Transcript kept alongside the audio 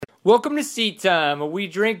Welcome to Seat Time, where we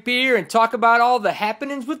drink beer and talk about all the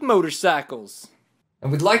happenings with motorcycles.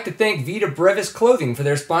 And we'd like to thank Vita Brevis Clothing for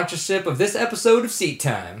their sponsorship of this episode of Seat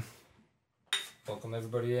Time. Welcome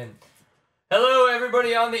everybody in. Hello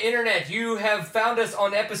everybody on the internet. You have found us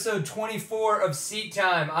on episode 24 of Seat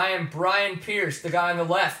Time. I am Brian Pierce, the guy on the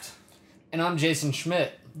left. And I'm Jason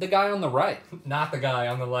Schmidt, the guy on the right. Not the guy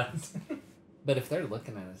on the left. But if they're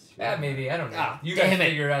looking at us... Yeah, maybe. I don't know. Ah, you guys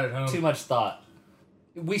figure it out at home. Too much thought.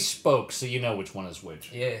 We spoke, so you know which one is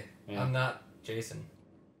which. Yeah. I'm not Jason.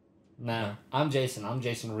 No, I'm Jason. I'm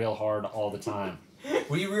Jason real hard all the time.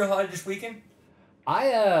 Were you real hard this weekend?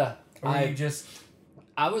 I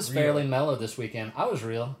was real? fairly mellow this weekend. I was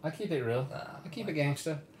real. I keep it real. I keep it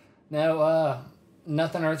gangsta. No,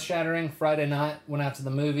 nothing earth-shattering. Friday night, went out to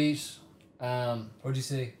the movies. What'd you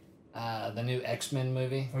see? The new X-Men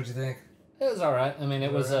movie. What'd you think? It was all right. I mean,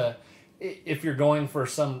 it was if you're going for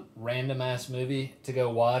some random-ass movie to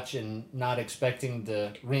go watch and not expecting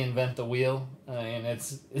to reinvent the wheel, and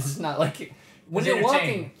it's not like... When you're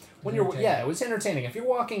walking... it was entertaining. If you're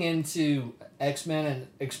walking into X-Men and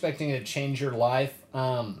expecting to change your life,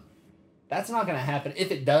 that's not going to happen.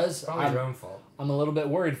 If it does... Probably your own fault. I'm a little bit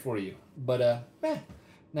worried for you. But,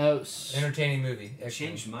 no... Entertaining movie. It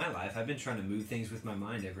changed my life. I've been trying to move things with my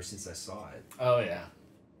mind ever since I saw it. Oh, yeah.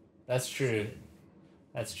 That's true.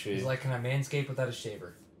 That's true. He's like, can I manscape without a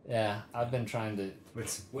shaver? Yeah, I've been trying to...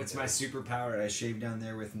 What's my superpower? I shave down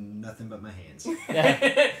there with nothing but my hands.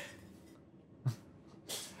 Yeah.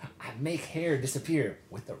 I make hair disappear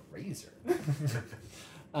with a razor.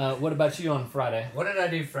 What about you on Friday? What did I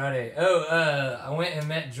do Friday? I went and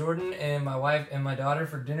met Jordan and my wife and my daughter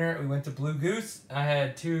for dinner. We went to Blue Goose. I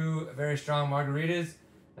had 2 very strong margaritas.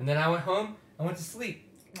 And then I went home. I went to sleep.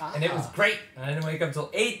 And it was great. I didn't wake up till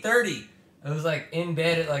 8:30. I was like in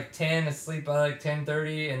bed at like 10, asleep by like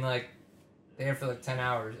 10:30, and like there for like 10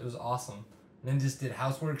 hours. It was awesome. And then just did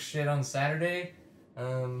housework shit on Saturday.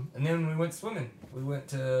 And then we went swimming. We went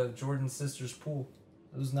to Jordan's sister's pool.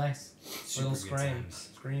 It was nice. Super good times.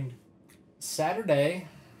 Screamed. Saturday,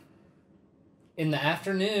 in the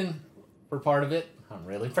afternoon, for part of it, I'm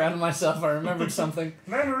really proud of myself. I remembered something.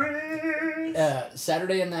 Memories!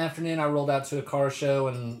 Saturday in the afternoon, I rolled out to a car show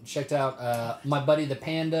and checked out my buddy the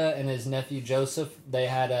Panda and his nephew Joseph. They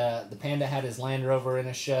had the Panda had his Land Rover in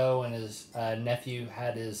a show, and his nephew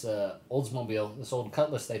had his Oldsmobile, this old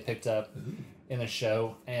Cutlass they picked up in a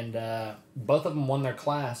show. And both of them won their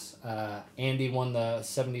class. Andy won the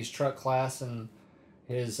 70s truck class, and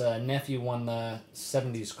his nephew won the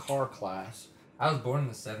 70s car class. I was born in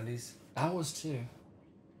the 70s. I was too.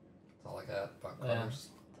 That's all I got about Yeah. cars.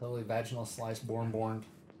 Totally vaginal slice, born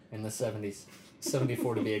in the 70s.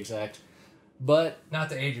 74 to be exact. But, Not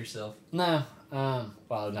to age yourself. no. Wow,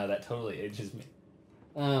 no, that totally ages me.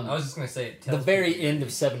 I was just going to say it The tells very people end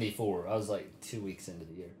of 74. I was like 2 weeks into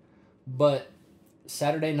the year. But,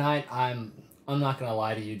 Saturday night, I'm not going to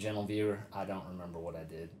lie to you, gentle viewer. I don't remember what I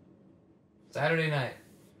did. Saturday night.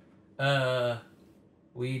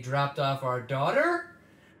 We dropped off our daughter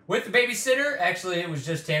with the babysitter. Actually, it was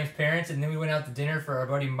just Tam's parents, and then we went out to dinner for our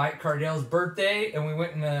buddy Mike Cardell's birthday, and we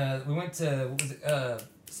went to what was it?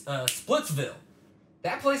 Splitsville.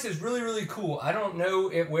 That place is really, really cool. I don't know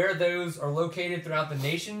where those are located throughout the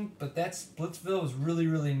nation, but that Splitsville was really,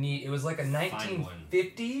 really neat. It was like a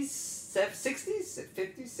 1950s, 60s,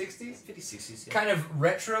 50s, 60s? 50s, 60s, yeah. Kind of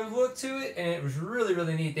retro look to it, and it was really,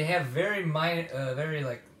 really neat. They have very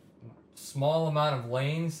like small amount of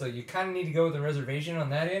lanes, so you kind of need to go with a reservation on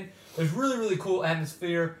that end. There's really, really cool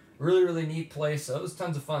atmosphere, really, really neat place, so it was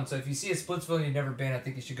tons of fun. So if you see a Splitsville and you've never been, I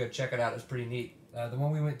think you should go check it out. It's pretty neat. The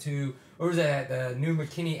one we went to, where was that? The new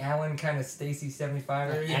McKinney Allen kind of Stacy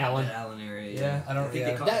 75 area? Allen. That Allen area. Yeah,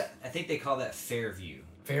 I think they call that Fairview.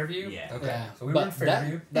 Fairview? Yeah. Okay. Yeah. So we were in But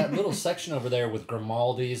Fairview. that little section over there with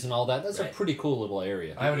Grimaldi's and all that, that's a Right. pretty cool little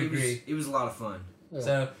area. I would agree. It was a lot of fun. Yeah.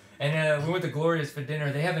 So, and we went to Gloria's for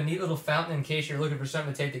dinner. They have a neat little fountain in case you're looking for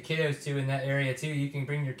something to take the kiddos to in that area too. You can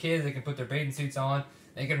bring your kids. They can put their bathing suits on.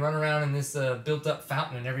 They can run around in this built-up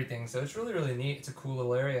fountain and everything. So it's really, really neat. It's a cool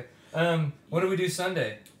little area. What did we do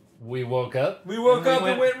Sunday? We woke up. We woke up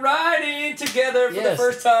and went riding together for the Yes.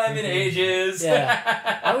 first time in ages.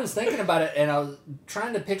 Yeah. I was thinking about it, and I was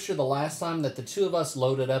trying to picture the last time that the two of us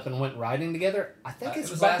loaded up and went riding together. I think It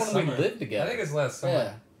it's was back last when we summer. lived together. I think it's last summer.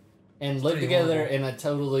 Yeah. And lived pretty together horrible. in a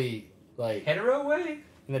totally, like, Hetero way?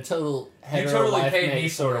 in a total You hetero totally life paid mate me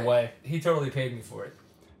sort for of it. way. He totally paid me for it.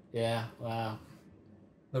 Yeah, wow.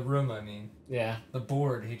 The room, I mean. Yeah. The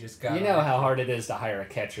board he just got. You know how hard it is to hire a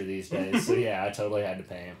catcher these days, so yeah, I totally had to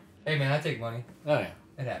pay him. Hey man, I take money. Oh, yeah.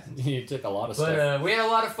 It happens. You took a lot of But stuff. we had a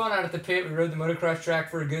lot of fun out at the pit. We rode the motocross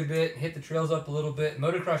track for a good bit, hit the trails up a little bit.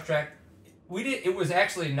 Motocross track, it was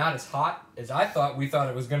actually not as hot as we thought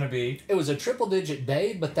it was going to be. It was a triple-digit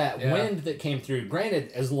day, but that Yeah. wind that came through,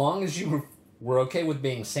 granted, as long as you were okay with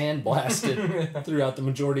being sandblasted throughout the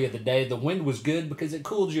majority of the day, the wind was good because it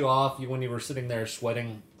cooled you off when you were sitting there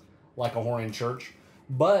sweating like a whore in church.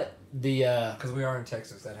 But Because we are in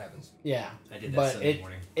Texas, that happens. yeah. I did that But Sunday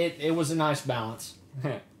morning. it was a nice balance.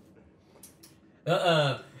 And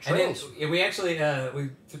then Trails. we actually we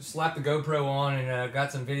slapped the GoPro on and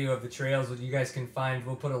got some video of the trails that you guys can find.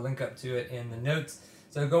 We'll put a link up to it in the notes.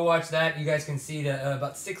 So go watch that. You guys can see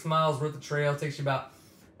about 6 miles worth of trail. It takes you about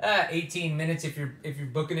 18 minutes if you're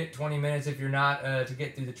booking it, 20 minutes if you're not to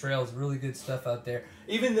get through the trails. Really good stuff out there.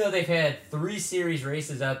 Even though they've had 3 series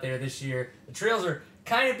races out there this year, the trails are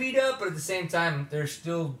kind of beat up, but at the same time they're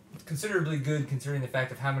still considerably good considering the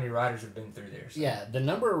fact of how many riders have been through there. So. Yeah, the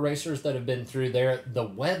number of racers that have been through there, the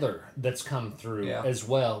weather that's come through as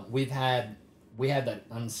well. We had that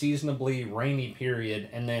unseasonably rainy period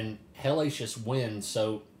and then hellacious winds.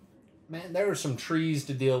 So, man, there were some trees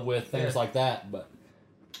to deal with, things like that. But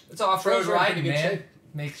it's off-road trails are in riding, pretty good man. shape.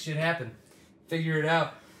 Make shit happen. Figure it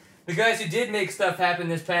out. The guys who did make stuff happen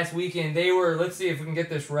this past weekend, they were, let's see if we can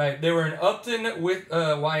get this right. They were in Upton, with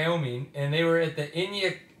Wyoming, and they were at the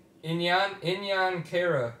Inyan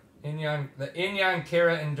Cara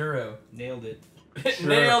Enduro. Nailed it.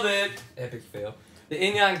 Nailed it. Epic fail. The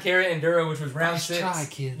Inyan Cara Enduro, which was round 6. Try,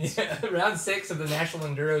 kids. Yeah, round 6 of the National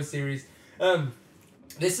Enduro Series.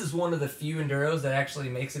 This is one of the few enduros that actually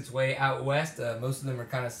makes its way out west. Most of them are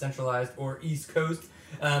kind of centralized or east coast.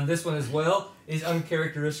 This one as well is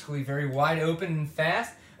uncharacteristically very wide open and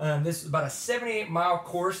fast. This was about a 78-mile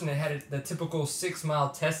course, and it had the typical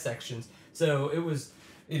 6-mile test sections. So it was,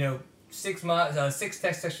 6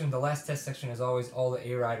 test sections. The last test section is always all the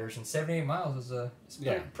A riders, and 78 miles is a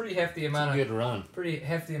pretty hefty amount Good run. pretty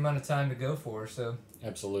hefty amount of time to go for. So,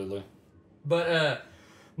 Absolutely. but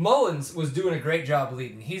Mullins was doing a great job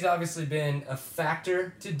leading. He's obviously been a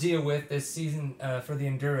factor to deal with this season for the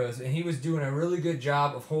Enduros, and he was doing a really good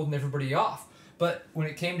job of holding everybody off. But when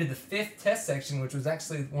it came to the 5th test section, which was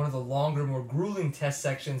actually one of the longer, more grueling test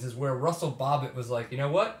sections, is where Russell Bobbitt was like, you know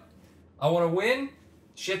what? I want to win.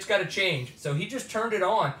 Shit's got to change. So he just turned it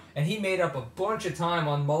on, and he made up a bunch of time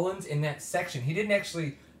on Mullins in that section. He didn't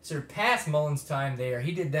actually surpass Mullins' time there.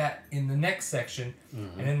 He did that in the next section.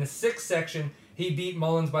 Mm-hmm. And in the 6th section, he beat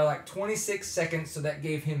Mullins by like 26 seconds, so that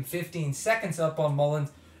gave him 15 seconds up on Mullins.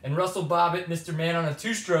 And Russell Bobbitt, Mr. Man on a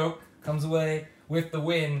 2-stroke, comes away with the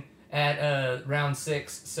win at round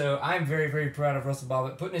 6. So I'm very, very proud of Russell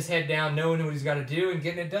Bobbitt putting his head down, knowing what he's got to do, and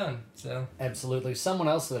getting it done. So Absolutely. Someone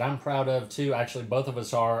else that I'm proud of too, actually both of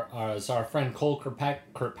us are, is our friend Cole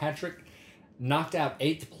Kirkpatrick. Knocked out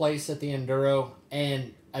 8th place at the Enduro.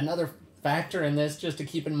 And another factor in this, just to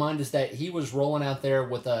keep in mind, is that he was rolling out there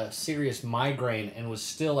with a serious migraine and was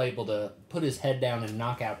still able to put his head down and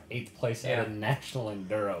knock out 8th place at a national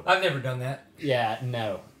Enduro. I've never done that. Yeah,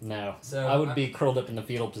 no. So I would be curled up in the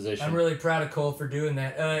fetal position. I'm really proud of Cole for doing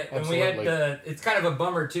that. And we had it's kind of a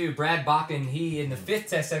bummer too. Brad Bakken, he in the 5th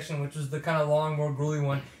test section, which was the kind of long, more grueling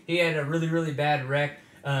one, he had a really, really bad wreck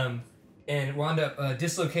and wound up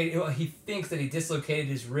dislocated. He thinks that he dislocated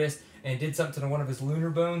his wrist and did something to one of his lunar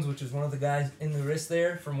bones, which is one of the guys in the wrist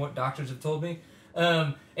there, from what doctors have told me.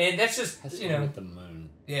 And that's just, With the moon.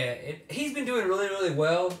 Yeah, he's been doing really, really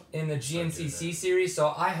well in the GNCC series,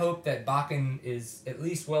 so I hope that Bakken is at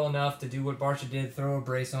least well enough to do what Barsha did, throw a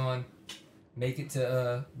brace on, make it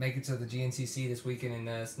to the GNCC this weekend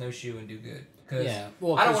and snowshoe and do good. Because I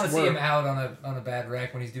don't want to see him out on a bad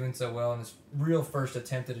wreck when he's doing so well in his real first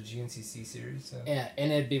attempt at a GNCC series. So. Yeah, and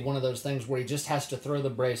it'd be one of those things where he just has to throw the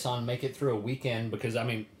brace on, make it through a weekend, because,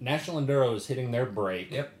 National Enduro is hitting their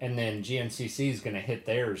break, and then GNCC is going to hit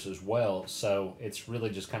theirs as well, so it's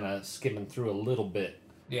really just kind of skimming through a little bit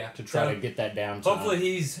to try to get that down. Hopefully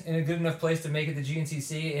he's in a good enough place to make it to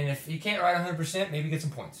GNCC, and if he can't ride 100%, maybe get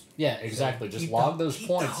some points. Yeah, exactly. So just log those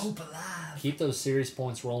points. Keep the hope alive. Keep those series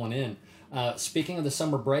points rolling in. Speaking of the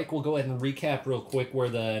summer break, we'll go ahead and recap real quick where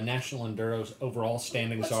the National Enduro's overall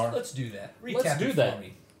standings are. Let's do that. Let's do that.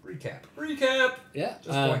 Recap. Yeah.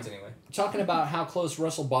 Just points anyway. Talking about how close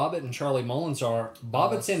Russell Bobbitt and Charlie Mullins are.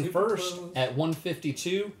 Bobbitt's in first at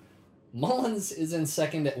 152. Mullins is in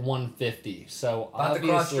second at 150. So About obviously,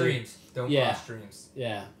 to cross streams. Don't cross streams.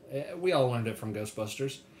 Yeah. We all learned it from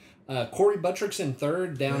Ghostbusters. Corey Buttrick's in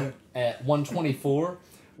third down at 124,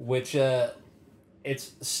 which...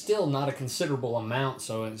 it's still not a considerable amount,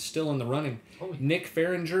 so it's still in the running. Nick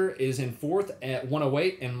Farringer is in fourth at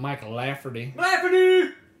 108, and Mike Lafferty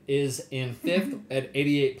is in 5th at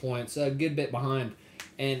 88 points, a good bit behind.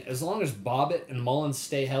 And as long as Bobbitt and Mullins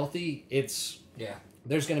stay healthy,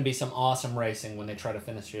 there's going to be some awesome racing when they try to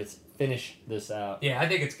finish this out. Yeah, I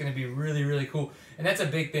think it's going to be really, really cool. And that's a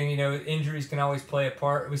big thing, injuries can always play a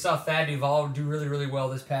part. We saw Thad Duval do really, really well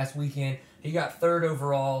this past weekend. He got 3rd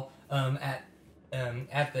overall at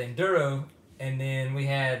the Enduro, and then we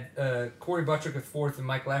had Corey Buttrick at 4th and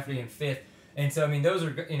Mike Lafferty in 5th. And so, those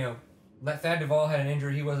are, Thad Duval had an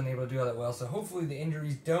injury. He wasn't able to do all that well. So hopefully the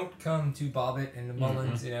injuries don't come to Bobbitt and the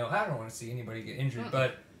Mullins. Mm-hmm. I don't want to see anybody get injured,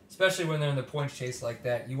 but especially when they're in the points chase like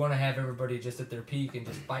that, you want to have everybody just at their peak and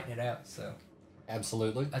just fighting it out. So,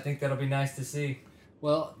 absolutely, I think that'll be nice to see.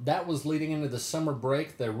 Well, that was leading into the summer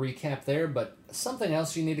break, the recap there, but something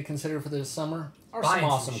else you need to consider for this summer are some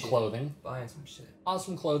awesome clothing. Buying some shit.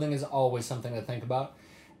 Awesome clothing is always something to think about.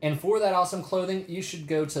 And for that awesome clothing, you should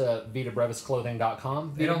go to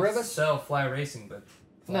VitaBrevisClothing.com. They don't sell Fly Racing, but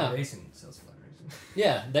Fly Racing sells Fly Racing.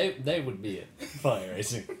 Yeah, they would be it. Fly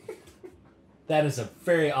Racing. That is a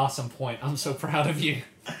very awesome point. I'm so proud of you.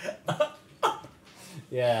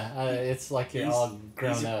 Yeah, it's like you're all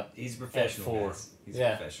grown up. He's professional. At 4. He's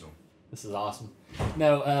professional. This is awesome.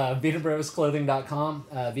 No, VitaBrevisClothing.com.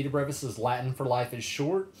 Vita Brevis is Latin for life is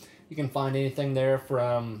short. You can find anything there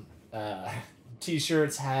from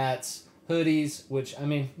t-shirts, hats, hoodies, which,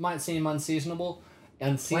 might seem unseasonable.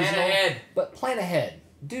 Plan ahead. But plan ahead.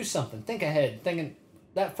 Do something. Think ahead. Thinking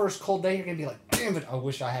that first cold day, you're going to be like, damn it, I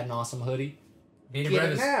wish I had an awesome hoodie. Vita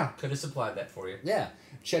Brevis could have supplied that for you. Yeah.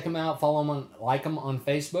 Check them out. Follow them like them on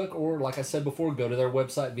Facebook. Or, like I said before, go to their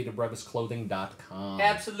website, VitaBrevisClothing.com.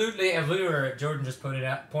 Absolutely. As Jordan just pointed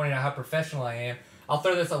out how professional I am. I'll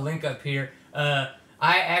throw a link up here. I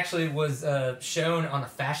actually was shown on a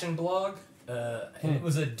fashion blog. And it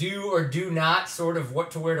was a do or do not sort of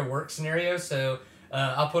what to wear to work scenario. So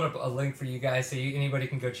I'll put up a link for you guys so anybody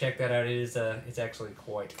can go check that out. It's actually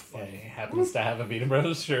quite funny. Yeah, he happens to have a Vita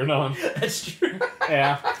Brevis shirt on. That's true.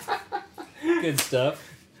 Yeah. Good stuff.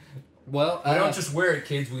 Well, we don't just wear it,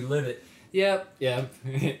 kids. We live it. Yep.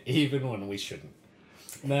 Even when we shouldn't.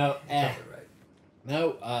 No.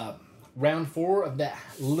 Round 4 of that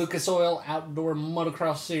Lucas Oil Outdoor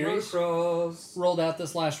Motocross Series rolled out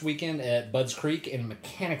this last weekend at Budds Creek in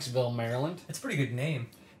Mechanicsville, Maryland. That's a pretty good name.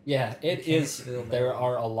 Yeah, it is. There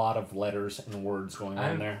are a lot of letters and words going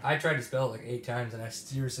on there. I tried to spell it like 8 times, and I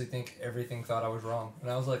seriously think everything thought I was wrong.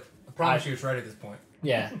 And I was like, I promise you it's right at this point.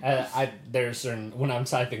 Yeah, there's certain, when I'm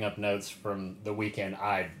typing up notes from the weekend,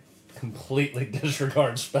 I completely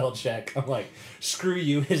disregard spell check. I'm like, screw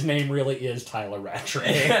you, his name really is Tyler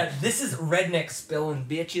Rattray. Yeah, this is redneck spelling,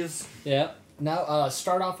 bitches. Yeah. Now,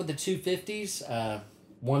 start off with the 250s.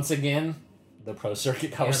 Once again, the Pro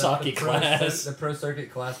Circuit Kawasaki class. The Pro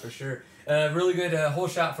Circuit class for sure. Really good whole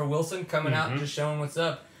shot for Wilson coming out and just showing what's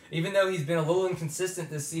up. Even though he's been a little inconsistent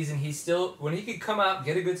this season, he's still, when he could come out,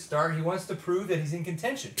 get a good start, he wants to prove that he's in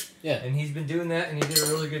contention. Yeah. And he's been doing that, and he did a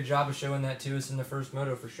really good job of showing that to us in the first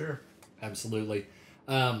moto for sure. Absolutely.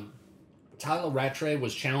 Tyler Rattray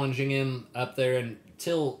was challenging him up there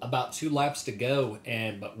until about 2 laps to go,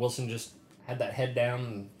 but Wilson just had that head down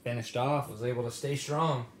and finished off. Was able to stay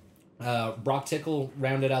strong. Brock Tickle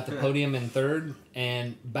rounded out the podium in 3rd,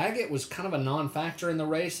 and Baggett was kind of a non-factor in the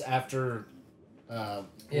race after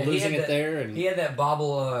losing it there. And he had that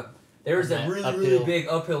bobble. There was that really big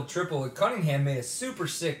uphill triple. Cunningham made a super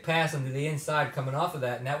sick pass onto the inside coming off of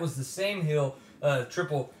that, and that was the same hill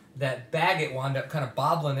triple that Baggett wound up kind of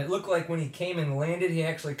bobbling. It looked like when he came and landed, he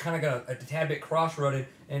actually kind of got a tad bit cross-roaded,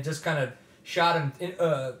 and it just kind of shot him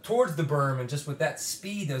towards the berm, and just with that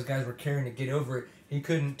speed those guys were carrying to get over it, he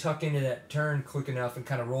couldn't tuck into that turn quick enough and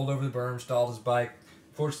kind of rolled over the berm, stalled his bike.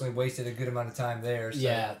 Fortunately, wasted a good amount of time there. So.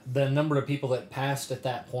 Yeah, the number of people that passed at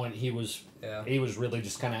that point, he was really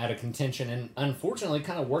just kind of out of contention, and unfortunately,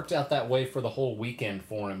 kind of worked out that way for the whole weekend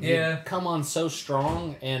for him. Yeah, he'd come on so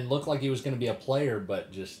strong and looked like he was going to be a player,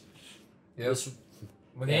 but just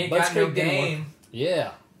when they ain't got no game.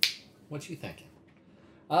 Yeah, what you thinking?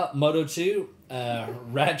 Moto 2,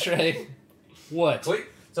 Rattray. What? Wait,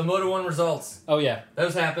 so Moto 1 results. Oh yeah,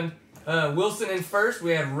 those happened. Wilson in first.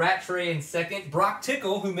 We had Rattray in second. Brock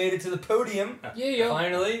Tickle, who made it to the podium. Yeah.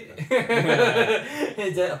 Finally.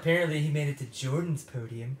 Apparently, he made it to Jordan's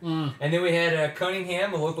podium. And then we had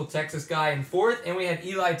Cunningham, a local Texas guy, in fourth. And we had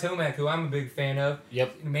Eli Tomac, who I'm a big fan of.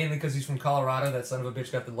 Yep. Mainly because he's from Colorado. That son of a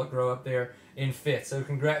bitch got to grow up there, in fifth. So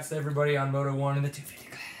congrats to everybody on Moto 1 in the 250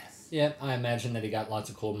 class. Yeah, I imagine that he got lots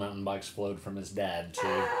of cool mountain bikes flowed from his dad,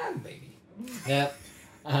 too. Maybe. Yep.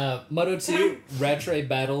 Moto 2, Rattray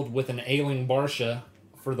battled with an ailing Barsha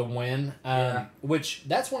for the win. Yeah. Which,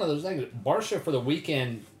 that's one of those things. Barsha for the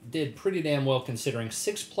weekend did pretty damn well considering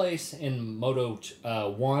 6th place in Moto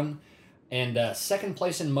 1 and 2nd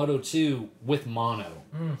place in Moto 2 with mono.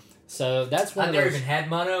 So that's one I've of never those... even had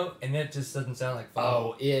mono, and that just doesn't sound like fun.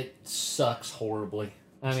 Oh, it sucks horribly.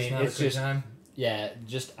 I mean, not it's a good just... time. Yeah,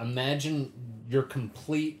 just imagine your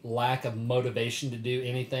complete lack of motivation to do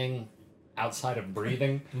anything outside of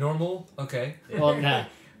breathing. Normal? Okay. Well, no.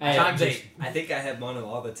 Times 8. I think I have mono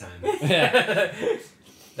all the time. Yeah.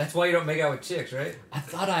 That's why you don't make out with chicks, right? I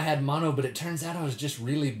thought I had mono, but it turns out I was just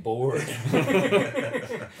really bored. Turns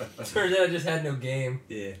out I just had no game.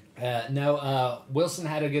 Yeah. No, Wilson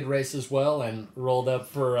had a good race as well and rolled up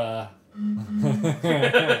for...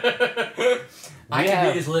 I can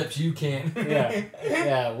read his lips, you can.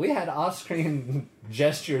 Yeah, we had off-screen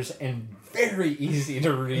gestures and very easy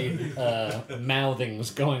to read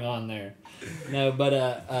mouthings going on there. No,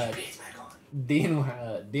 but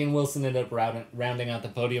Dean Wilson ended up rounding out the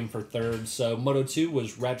podium for 3rd. So Moto 2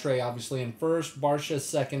 was Rattray obviously in 1st, Barsha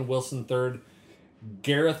 2nd, Wilson 3rd,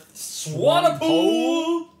 Gareth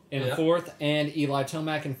Swanepoel in 4th, and Eli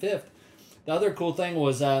Tomac in 5th. The other cool thing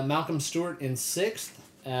was Malcolm Stewart in 6th.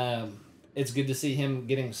 It's good to see him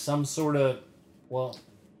getting some sort of,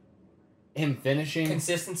 him finishing.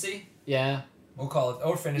 Consistency? Yeah. We'll call it.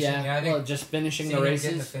 Or finishing, yeah. I think just finishing the getting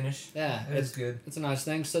races. the finish. Yeah. It's good. It's a nice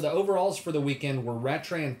thing. So the overalls for the weekend were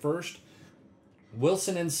Rattray in 1st,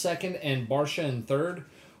 Wilson in 2nd, and Barsha in 3rd,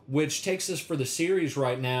 which takes us for the series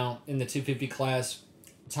right now in the 250 class.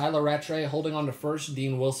 Tyler Rattray holding on to 1st,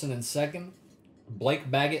 Dean Wilson in 2nd, Blake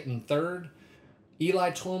Baggett in 3rd,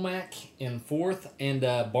 Eli Tomac in 4th, and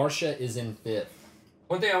Barsha is in 5th.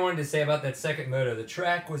 One thing I wanted to say about that second moto, the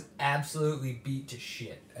track was absolutely beat to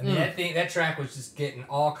shit. I mean, that track was just getting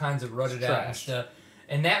all kinds of rutted out and stuff.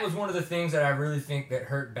 And that was one of the things that I really think that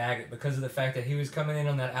hurt Baggett because of the fact that he was coming in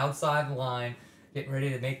on that outside line, getting ready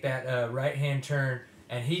to make that right-hand turn,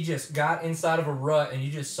 and he just got inside of a rut, and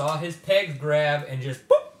you just saw his pegs grab and just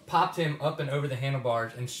popped him up and over the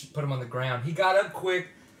handlebars and put him on the ground. He got up quick.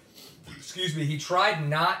 Excuse me. He tried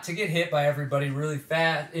not to get hit by everybody really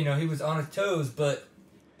fast. You know, he was on his toes, but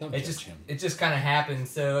it just kind of happened.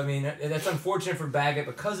 So, I mean, that's unfortunate for Baggett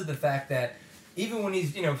because of the fact that even when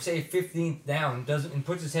he's, say 15th down, and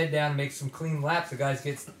puts his head down and makes some clean laps, the guy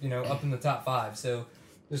gets, up in the top 5. So,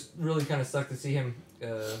 just really kind of sucked to see him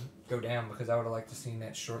go down because I would have liked to see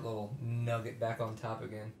that short little nugget back on top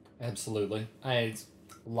again. Absolutely. He's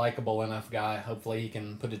a likable enough guy. Hopefully he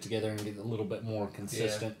can put it together and get a little bit more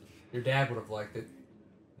consistent. Yeah. Your dad would have liked it.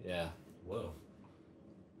 Yeah. Whoa.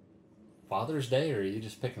 Father's Day, or are you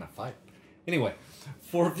just picking a fight? Anyway,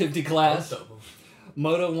 450 class.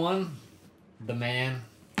 Moto 1, the man,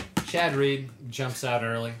 Chad Reed, jumps out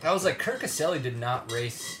early. I was like, Kirk Caselli did not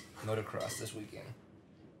race motocross this weekend.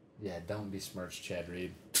 Yeah, don't besmirch Chad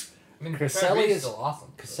Reed. I mean, Caselli is still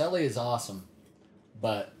awesome. Caselli is awesome,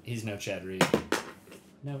 but he's no Chad Reed.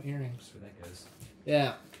 No earrings. That's where that goes.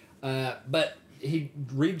 Yeah, but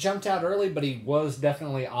Reed jumped out early, but he was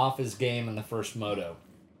definitely off his game in the first moto.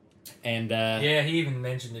 And yeah, he even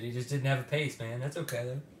mentioned it. He just didn't have a pace, man. That's okay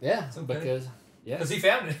though. Yeah, it's okay. Because he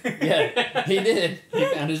found it. Yeah, he did. He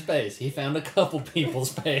found his pace. He found a couple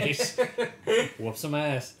people's pace. Whoop some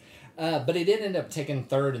ass. But he did end up taking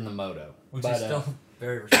 3rd in the moto, which is still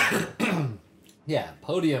very respectable. Yeah,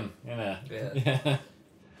 podium in a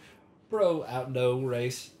pro outdoor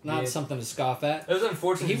race. Not something to scoff at. It was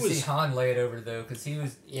unfortunate to see Han lay it over though, because he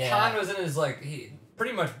was Han was in his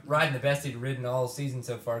pretty much riding the best he'd ridden all season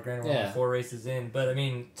so far. Granted, we're only 4 races in, but I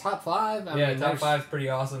mean, top 5. I mean, top 5 is pretty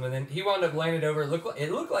awesome. And then he wound up laying it over.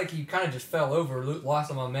 It looked like he kind of just fell over, lost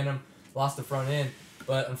the momentum, lost the front end.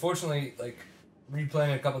 But unfortunately, replaying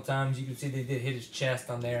it a couple times, you could see they did hit his chest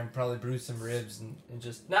on there and probably bruised some ribs and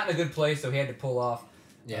just not in a good place. So he had to pull off.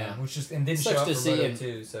 Yeah, which just and didn't show up for Moto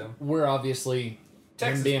too. So we're obviously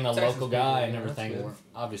him being a local guy and yeah, everything. We're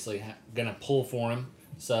obviously gonna pull for him.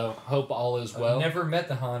 So hope all is well. I've never met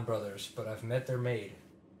the Han brothers, but I've met their maid.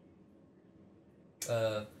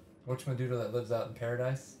 Whatchamadoodle that lives out in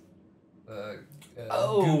Paradise? Goo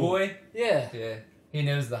Boy? Yeah. Yeah. He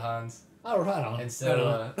knows the Hans. Oh, right on. And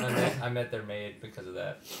so I met their maid because of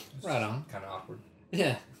that. Right on. Kind of awkward.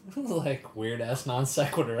 Yeah. Like weird ass non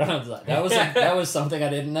sequitur. I was like, that was something I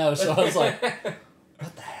didn't know. So I was like,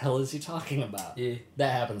 what the hell is he talking about? Yeah.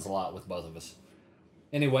 That happens a lot with both of us.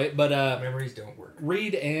 Anyway, but memories don't work.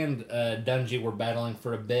 Reed and Dungey were battling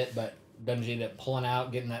for a bit, but Dungey ended up pulling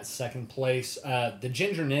out, getting that 2nd place. The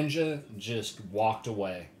Ginger Ninja just walked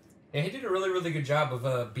away. Yeah, he did a really, really good job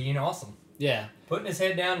of being awesome. Yeah. Putting his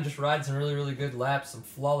head down and just riding some really, really good laps, some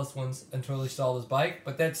flawless ones until he stalled his bike.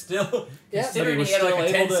 But that's still, Yeah, considering but he had still like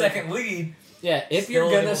a able 10-second lead. Yeah, if Still you're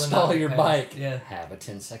going able to to stall not your pass. bike, Yeah. have a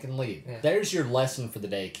 10-second lead. Yeah. There's your lesson for the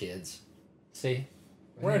day, kids. See?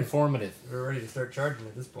 We're informative. We're ready to start charging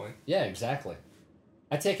at this point. Yeah, exactly.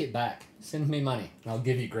 I take it back. Send me money, and I'll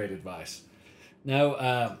give you great advice.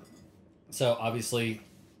 No, so obviously,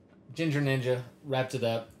 Ginger Ninja wrapped it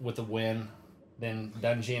up with a win. Then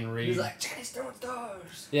Dungey and Reed. He was like, Chinese throwing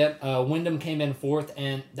stars. Yep, Wyndham came in fourth,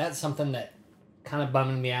 and that's something that kind of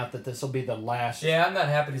bumming me out that this will be the last. Yeah, I'm not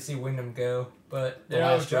happy to see Wyndham go, but The you know,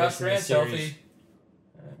 last Josh race in the Grant's series.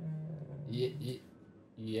 healthy.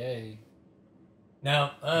 Yay.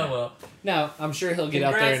 No, Yeah. well. No, I'm sure he'll get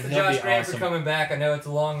out there Congrats and to he'll Josh be Grant awesome. for coming back. I know it's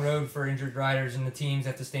a long road for injured riders, and the teams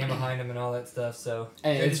have to stand behind him and all that stuff. So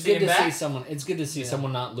And good it's to see good him to see back. someone. It's good to see Yeah.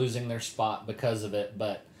 someone not losing their spot because of it.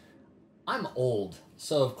 But I'm old,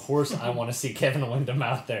 so of course I want to see Kevin Wyndham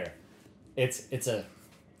out there. It's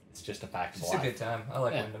just a fact of It's a life. good time. I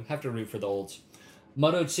like Yeah, Wyndham. have to root for the olds.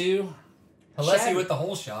 Moto 2. Alessi with the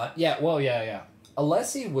whole shot. Yeah, well, yeah.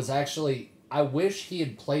 Alessi was actually. I wish he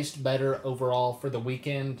had placed better overall for the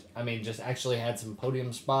weekend. I mean, just actually had some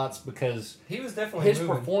podium spots because He was definitely his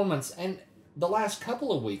moving. performance and the last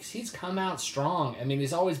couple of weeks he's come out strong. I mean,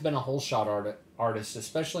 he's always been a whole shot artist,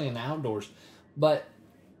 especially in the outdoors. But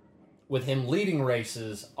with him leading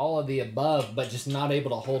races, all of the above, but just not able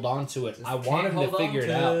to hold on to it, Just I want him can't to hold on figure it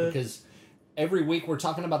to out it. because every week we're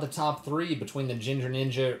talking about the top three between the Ginger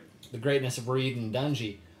Ninja, the greatness of Reed, and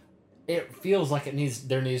Dungey. It feels like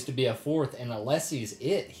there needs to be a fourth, and Alessi's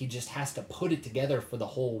it. He just has to put it together for the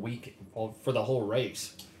whole week, for the whole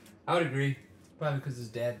race. I would agree. Probably because his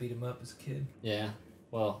dad beat him up as a kid. Yeah.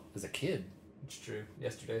 Well, as a kid, It's true.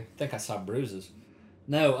 Yesterday. I think I saw bruises.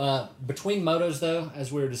 No, between motos though,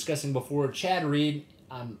 as we were discussing before, Chad Reed,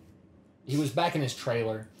 he was back in his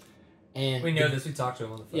trailer, and We know this. We talked to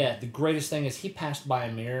him on the phone. yeah, the greatest thing is he passed by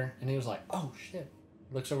a mirror and he was like, "Oh shit!"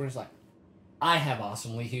 Looks over and he's like, "I have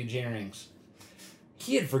awesomely huge earrings."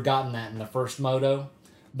 He had forgotten that in the first moto,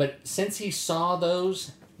 but since he saw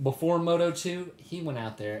those before Moto 2, he went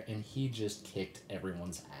out there and he just kicked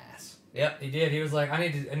everyone's ass. Yep, he did. He was like, I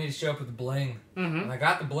need to show up with the bling. Mm-hmm. And I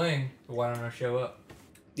got the bling, but why don't I show up?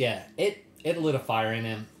 Yeah, it lit a fire in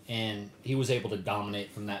him, and he was able to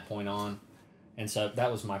dominate from that point on. And so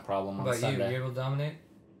that was my problem How on about you? Were Sunday. you able to dominate?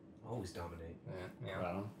 Always dominate. Yeah.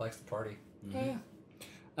 Right on. Likes to party. Yeah.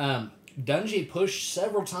 Dungey pushed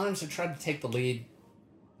several times to try to take the lead.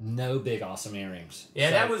 No big awesome earrings. Yeah,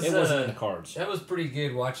 So that was, it wasn't in the cards. That was pretty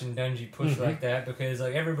good watching Dungey push Mhm. like that because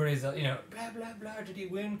like everybody's blah blah blah. Did he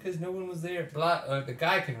win? Because no one was there. Blah. The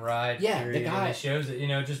guy can ride. Yeah, the period, guy- And it shows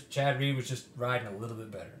that just Chad Reed was just riding a little bit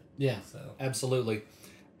better. Yeah, So absolutely.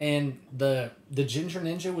 And the Ginger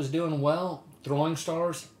Ninja was doing well, throwing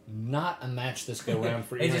stars. Not a match this go round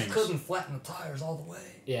for they earrings. just couldn't flatten the tires all the way.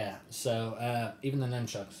 Yeah, so even the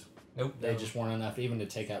nunchucks, Nope. they no. just weren't enough even to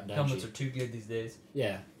take out Dungey. Helmets are too good these days.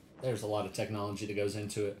 Yeah, there's a lot of technology that goes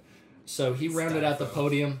into it. So he rounded out the Styrofoam.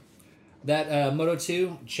 podium. That Moto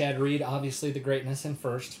 2, Chad Reed, obviously the greatness in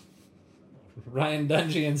first. Ryan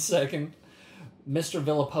Dungey in second. Mr.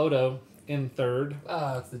 Villapoto in third.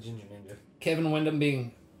 Ah, it's the Ginger Ninja. Kevin Wyndham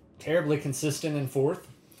being terribly consistent in fourth.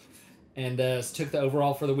 And took the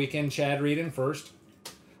overall for the weekend, Chad Reed in first.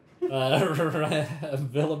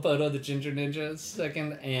 Villapoto, the Ginger Ninja,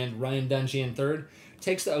 second. And Ryan Dungey in third.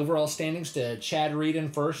 Takes the overall standings to Chad Reed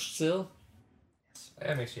in first still.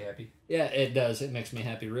 That makes you happy. Yeah, it does. It makes me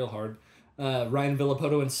happy real hard. Ryan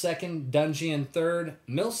Villapoto in second, Dungey in third,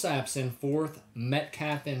 Millsaps in fourth,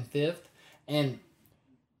 Metcalf in fifth, and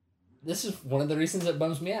this is one of the reasons that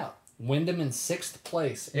bums me out. Wyndham in sixth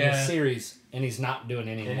place in the Yeah. series, and he's not doing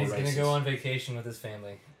any And more he's races. gonna go on vacation with his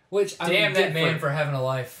family. Which I Damn mean, that man for having a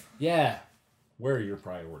life. yeah. Where are your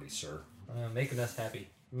priorities, sir? Making us happy.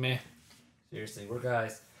 Meh. Seriously, we're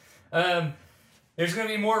guys. There's going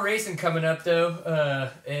to be more racing coming up, though.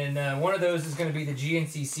 And one of those is going to be the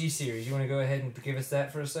GNCC series. You want to go ahead and give us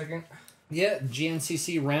that for a second? Yeah,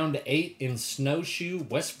 GNCC round 8 in Snowshoe,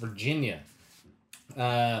 West Virginia.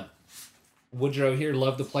 Woodrow here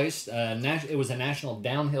loved the place. It was a national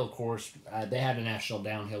downhill course. They had a national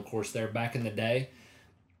downhill course there back in the day.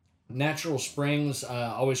 Natural Springs,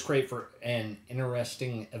 always great for an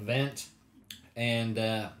interesting event.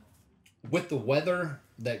 And with the weather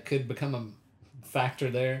that could become a factor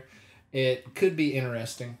there, it could be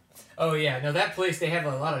interesting. Oh yeah, no, that place they have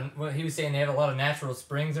a lot of. What he was saying, they have a lot of natural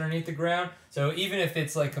springs underneath the ground. So even if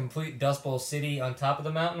it's like complete Dust Bowl city on top of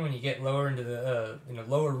the mountain, when you get lower into the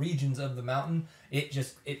lower regions of the mountain, it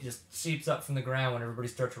just seeps up from the ground when everybody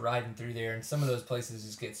starts riding through there, and some of those places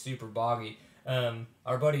just get super boggy.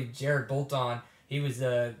 Our buddy Jared Bolton, he was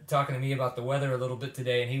talking to me about the weather a little bit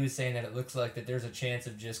today, and he was saying that it looks like that there's a chance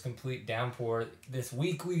of just complete downpour this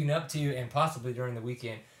week leading up to and possibly during the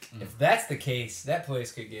weekend. If that's the case, that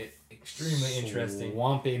place could get extremely interesting.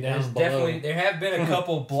 Swampy There's down below. definitely there have been a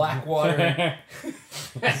couple Blackwater.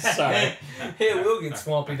 Sorry. It will get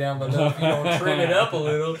swampy down below if you don't trim it up a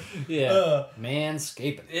little. Yeah.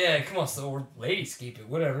 Manscaping. Yeah, come on, or ladyscaping,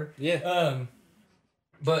 whatever. Yeah.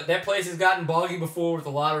 But that place has gotten boggy before with a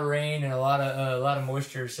lot of rain and a lot of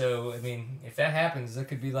moisture. So I mean, if that happens, that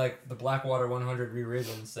could be like the Blackwater 100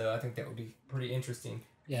 re-risen. So I think that would be pretty interesting.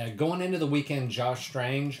 Yeah, going into the weekend, Josh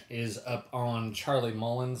Strange is up on Charlie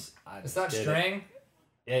Mullins. It's not Strang.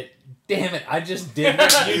 Damn it! I just did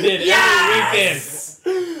what you did every weekend.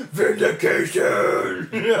 Vindication.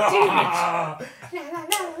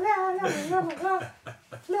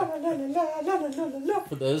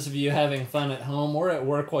 For those of you having fun at home or at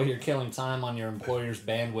work while you're killing time on your employer's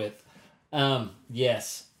bandwidth,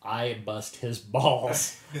 yes, I bust his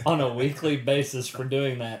balls on a weekly basis for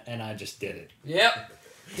doing that, and I just did it. Yep.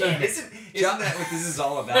 Isn't that what this is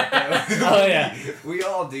all about, though? Oh, yeah. We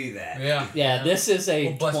all do that. Yeah. Yeah, this is a...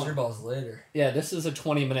 We'll bust your balls later. Yeah, this is a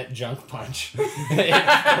 20-minute junk punch.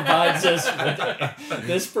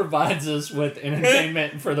 This provides us with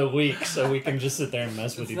entertainment for the week, so we can just sit there and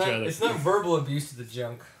mess with each other. It's not verbal abuse to the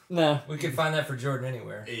junk. No. We could find that for Jordan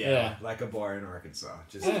anywhere. Yeah, like a bar in Arkansas.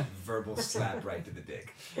 Just verbal slap right to the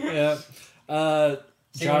dick. Yeah.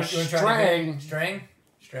 Josh Strang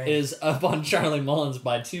is up on Charlie Mullins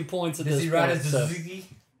by 2 points at this point. Does he ride a Suzuki?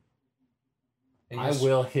 I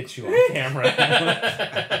will hit you on camera.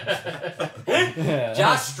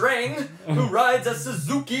 Josh Strang, who rides a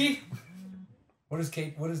Suzuki. What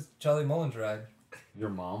does Charlie Mullins ride? Your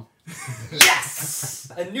mom. Yes!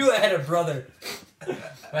 I knew I had a brother.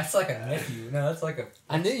 That's like a nephew. No, that's like a...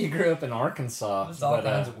 I knew you grew up in Arkansas. It's all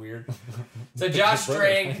kinds of weird. So Josh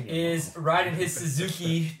Strang is riding his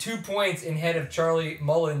Suzuki 2 points ahead of Charlie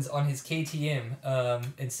Mullins on his KTM.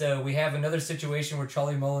 And so we have another situation where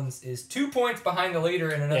Charlie Mullins is 2 points behind the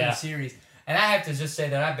leader in another series. And I have to just say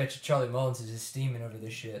that I bet you Charlie Mullins is just steaming over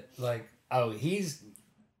this shit. Like, oh, he's...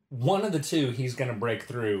 One of the two he's going to break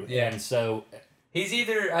through. Yeah. And so... He's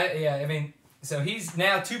either... So he's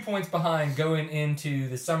now 2 points behind going into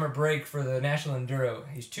the summer break for the National Enduro.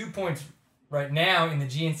 He's 2 points right now in the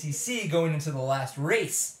GNCC going into the last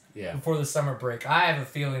race before the summer break. I have a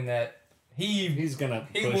feeling that he's gonna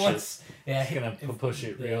push it. Yeah, he's gonna push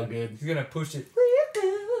it real good. He's gonna push it real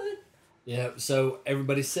good. Yeah. So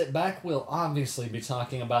everybody sit back. We'll obviously be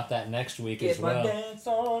talking about that next week as well. Get my dance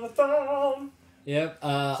on the phone. Yep.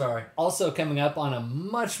 Sorry. Also coming up on a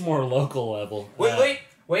much more local level. Wait!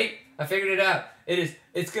 I figured it out.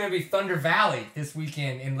 It's gonna be Thunder Valley this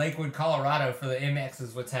weekend in Lakewood, Colorado for the MX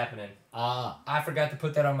is what's happening. I forgot to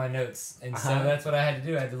put that on my notes, and so that's what I had to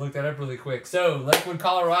do. I had to look that up really quick. So Lakewood,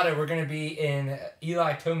 Colorado, we're gonna be in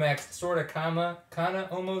Eli Tomac's sort of kinda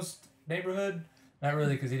almost neighborhood. Not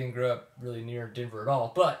really, because he didn't grow up really near Denver at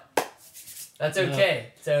all, but. That's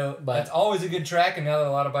okay. That's always a good track, and now that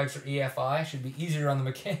a lot of bikes are EFI, it should be easier on the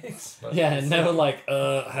mechanics. How do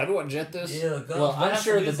I jet this? Yeah, well, I'm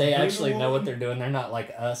sure that they actually know what they're doing. They're not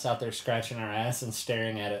like us out there scratching our ass and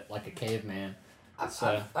staring at it like a caveman.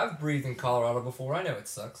 I've breathed in Colorado before. I know it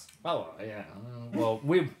sucks. Oh, yeah. Well,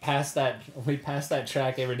 we passed that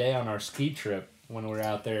track every day on our ski trip when we were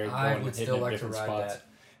out there. I would still like to ride spots. That.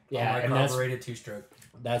 Yeah, and carbureted two-stroke.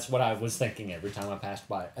 That's what I was thinking every time I passed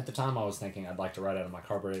by. At the time, I was thinking I'd like to ride out of my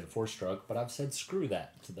carbureted 4-stroke, but I've said screw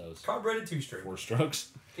that to those. Carbureted 2-stroke.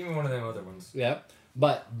 4-strokes. Give me one of them other ones. Yep.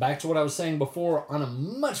 But back to what I was saying before, on a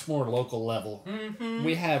much more local level,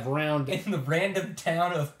 we have in the random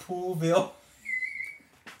town of Poolville.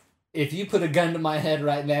 If you put a gun to my head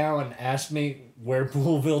right now and asked me where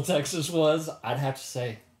Poolville, Texas was, I'd have to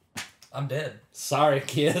say, I'm dead. Sorry,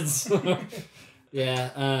 kids.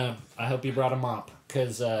 Yeah, I hope you brought a mop,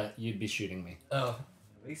 because you'd be shooting me. Oh.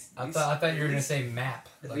 I thought you were going to say map.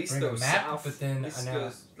 At least bring a map, south. But then I know.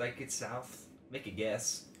 Goes, it's south. Make a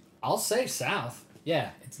guess. I'll say south.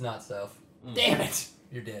 Yeah. It's not south. Damn it.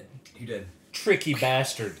 You're dead. You did. Tricky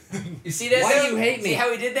bastard. You see that? Why do you hate me? See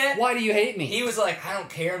how he did that? Why do you hate me? He was like, I don't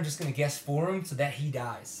care, I'm just going to guess for him so that he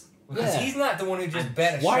dies. Because he's not the one who just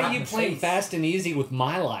bet a shot. Why are you playing fast and easy with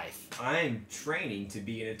my life? I'm training to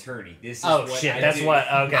be an attorney. This is what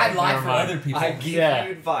I do. I lie for other people. I give you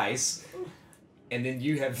advice. and then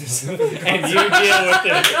you have this. And you deal with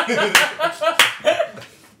it.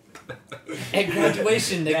 At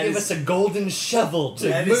graduation, they give us a golden shovel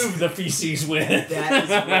to move the feces with. That is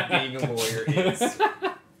what being a lawyer is.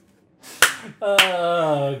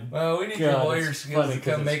 Well, we need your lawyer skills to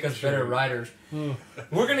come make us better writers.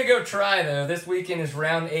 We're going to go try, though. This weekend is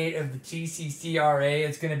round 8 of the TCCRA.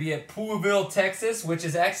 It's going to be at Poolville, Texas, which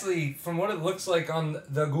is actually, from what it looks like on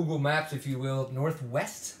the Google Maps, if you will,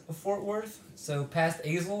 northwest of Fort Worth. So past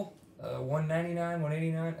Azle, 199,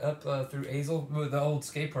 189, up through Azle. The old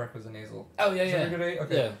skate park was in Azle. Oh, yeah, yeah.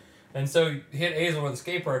 Okay. Yeah. And so you hit Azle where the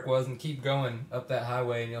skate park was and keep going up that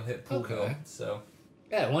highway and you'll hit Poolville. Okay. So...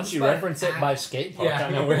 Yeah, once you reference it by skate park, I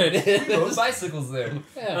know where it We rode is. bicycles there.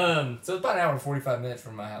 Yeah. So it's about an hour and 45 minutes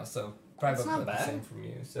from my house, so probably That's not about the bad. same from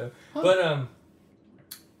you. So, But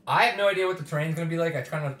I have no idea what the terrain's going to be like. I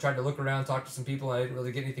tried to look around, talk to some people, and I didn't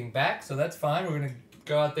really get anything back, so that's fine. We're going to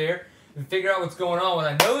go out there and figure out what's going on. What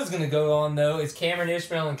I know is going to go on, though, is Cameron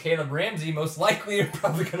Ishmael and Caleb Ramsey most likely are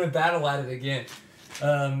probably going to battle at it again.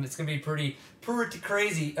 It's going to be pretty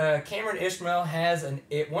crazy. Cameron Ishmael has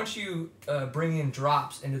once you bring in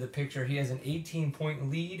drops into the picture, he has an 18-point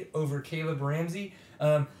lead over Caleb Ramsey.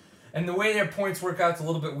 And the way their points work out is a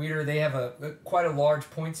little bit weirder. They have quite a large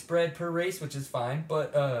point spread per race, which is fine.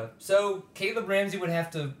 But so Caleb Ramsey would have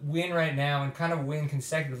to win right now and kind of win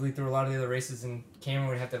consecutively through a lot of the other races, and Cameron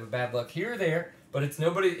would have to have a bad luck here or there. But it's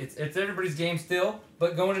everybody's game still.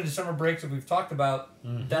 But going into summer breaks that we've talked about,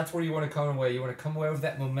 that's where you want to come away. You want to come away with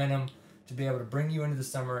that momentum to be able to bring you into the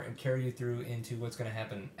summer and carry you through into what's going to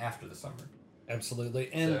happen after the summer. Absolutely.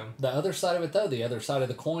 And the other side of it, though, the other side of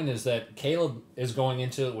the coin is that Caleb is going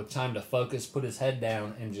into it with time to focus, put his head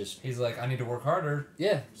down, and just... He's like, I need to work harder.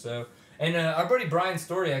 Yeah. So, and our buddy Brian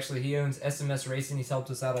Story, actually, he owns SMS Racing. He's helped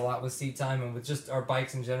us out a lot with seat time and with just our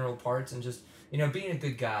bikes and general parts and just, being a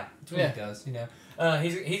good guy. That's what he does,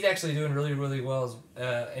 He's actually doing really, really well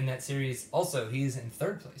in that series. Also, he's in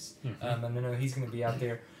 3rd place. And I know he's going to be out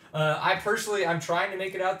there. I'm trying to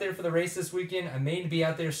make it out there for the race this weekend. I may be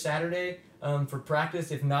out there Saturday for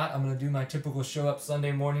practice. If not, I'm going to do my typical show up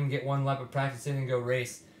Sunday morning, get one lap of practice in, and go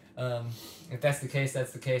race. If that's the case,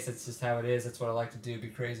 that's the case. That's just how it is. That's what I like to do, be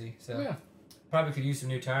crazy. So probably could use some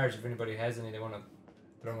new tires if anybody has any they want to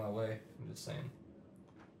throw my way. I'm just saying.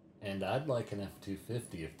 And I'd like an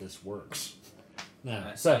F-250 if this works.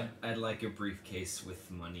 No. I'd like a briefcase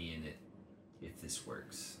with money in it if this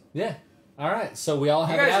works. Yeah. All right, so we all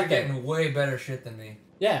have it out there. You guys are getting way better shit than me.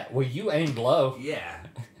 Yeah, well, you aimed low. Yeah.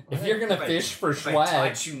 If you're going to fish for swag... If I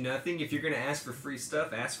taught you nothing, if you're going to ask for free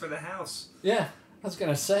stuff, ask for the house. Yeah, I was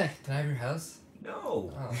going to say. Can I have your house?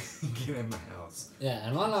 No. Oh. Give me my house. Yeah,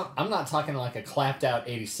 and I'm not talking like a clapped-out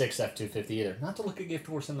 86 F-250 either. Not to look a gift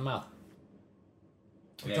horse in the mouth.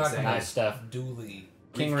 We're talking nice stuff. Dually.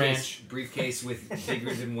 King Ranch. Briefcase with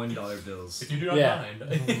bigger than $1 bills. If you do not mind.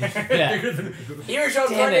 Yeah. Here's your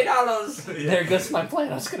 $20. There goes my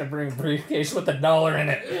plan. I was going to bring a briefcase with $1 in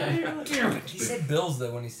it. He said bills,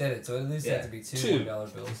 though, when he said it, so at least it had to be two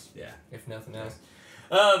 $1 bills. Yeah. If nothing else.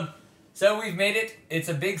 So we've made it. It's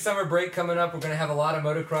a big summer break coming up. We're going to have a lot of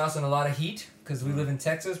motocross and a lot of heat because we live in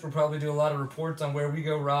Texas. We'll probably do a lot of reports on where we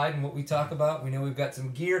go ride and what we talk about. We know we've got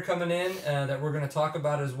some gear coming in that we're going to talk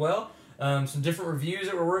about as well. Some different reviews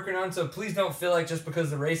that we're working on. So please don't feel like just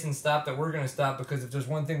because the racing stopped that we're going to stop, because if there's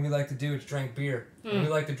one thing we like to do, it's drink beer. When we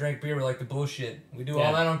like to drink beer, we like to bullshit. We do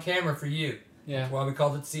all that on camera for you. Yeah. That's why we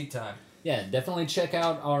called it Seat Time. Yeah, definitely check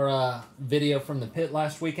out our video from the pit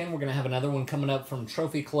last weekend. We're going to have another one coming up from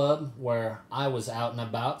Trophy Club where I was out and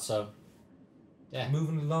about, so yeah.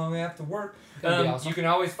 Moving along after work. Awesome. You can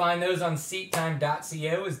always find those on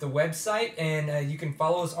seattime.co is the website, and you can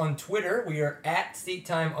follow us on Twitter. We are at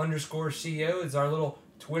seattime_co is our little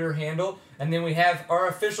Twitter handle. And then we have our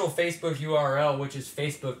official Facebook URL, which is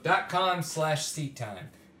facebook.com/seattime.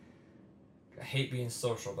 I hate being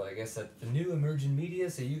social, but I guess that's the new emerging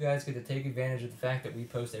media, so you guys get to take advantage of the fact that we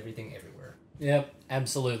post everything everywhere. Yep,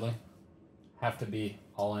 absolutely. Have to be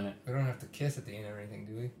all in it. We don't have to kiss at the end or anything,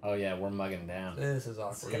 do we? Oh yeah, we're mugging down. This is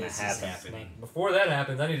awkward. It's gonna happen. Before that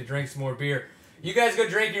happens, I need to drink some more beer. You guys go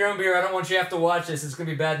drink your own beer. I don't want you to have to watch this. It's going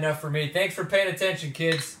to be bad enough for me. Thanks for paying attention,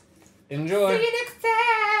 kids. Enjoy. See you next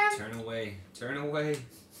time. Turn away. Turn away.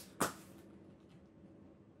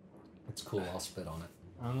 It's cool. I'll spit on it.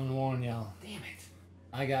 I'm going to warn y'all. Damn it.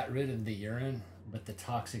 I got rid of the urine, but the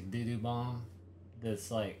toxic doo-doo bomb that's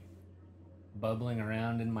like bubbling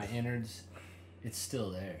around in my innards, it's still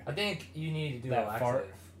there. I think you need to do That a laxative. fart?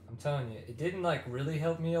 I'm telling you, it didn't like really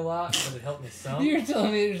help me a lot, but it helped me some. You're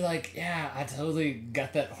telling me you're like, yeah, I totally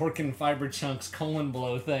got that Horkin fiber chunks colon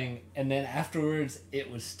blow thing, and then afterwards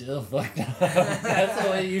it was still fucked up. That's the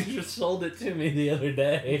way you just sold it to me the other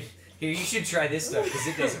day. Here, you should try this stuff because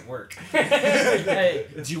it doesn't work. Hey,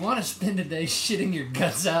 do you want to spend a day shitting your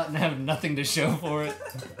guts out and have nothing to show for it?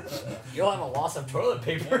 You'll have a loss of toilet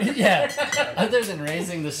paper. Yeah. Other than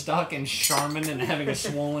raising the stock in Charmin and having a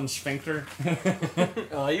swollen sphincter.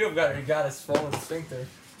 Oh, you have got a swollen sphincter.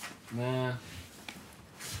 Nah.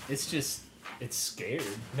 It's just, it's scared.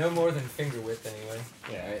 No more than finger width, anyway.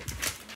 Yeah.